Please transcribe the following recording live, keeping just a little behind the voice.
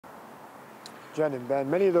Jen and Ben,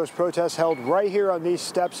 many of those protests held right here on these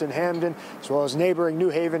steps in Hamden, as well as neighboring New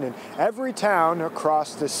Haven and every town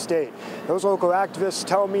across the state. Those local activists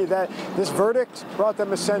tell me that this verdict brought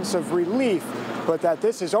them a sense of relief, but that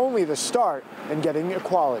this is only the start in getting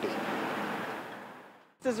equality.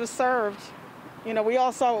 This was served. You know, we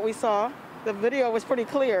all saw what we saw. The video was pretty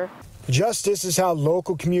clear. Justice is how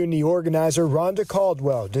local community organizer Rhonda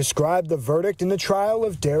Caldwell described the verdict in the trial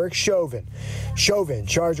of Derek Chauvin. Chauvin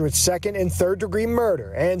charged with second and third degree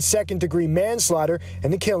murder and second degree manslaughter in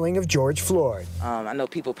the killing of George Floyd. I know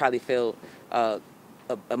people probably feel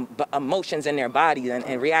emotions in their bodies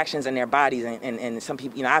and reactions in their bodies, and some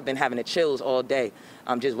people, you know, I've been having the chills all day.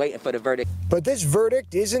 I'm just waiting for the verdict. But this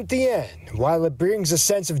verdict isn't the end. While it brings a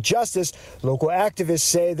sense of justice, local activists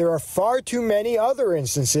say there are far too many other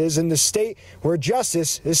instances in the state where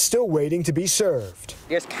justice is still waiting to be served.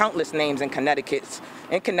 There's countless names in Connecticut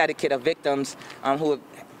of victims who have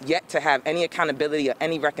yet to have any accountability or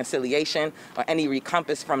any reconciliation or any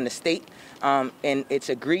recompense from the state, and it's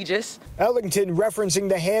egregious. Ellington referencing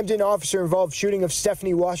the Hamden officer-involved shooting of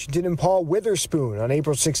Stephanie Washington and Paul Witherspoon on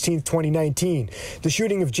April 16, 2019, the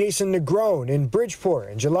shooting of Jason Negron in Bridgeport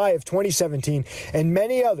in July of 2017, and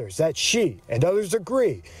many others that she and others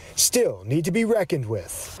agree still need to be reckoned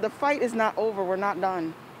with. The fight is not over. We're not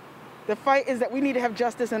done. The fight is that we need to have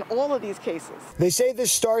justice in all of these cases. They say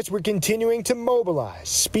this starts with continuing to mobilize,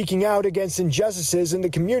 speaking out against injustices in the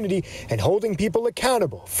community and holding people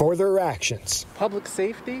accountable for their actions. Public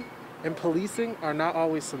safety and policing are not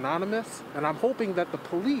always synonymous, and I'm hoping that the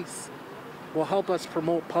police will help us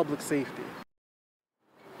promote public safety.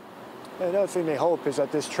 Another thing they hope is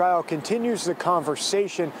that this trial continues the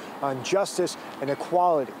conversation on justice and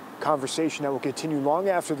equality. Conversation that will continue long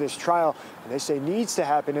after this trial, and they say needs to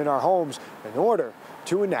happen in our homes in order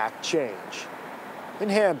to enact change. In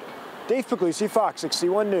Hamden, Dave Puglisi, Fox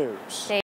 61 News.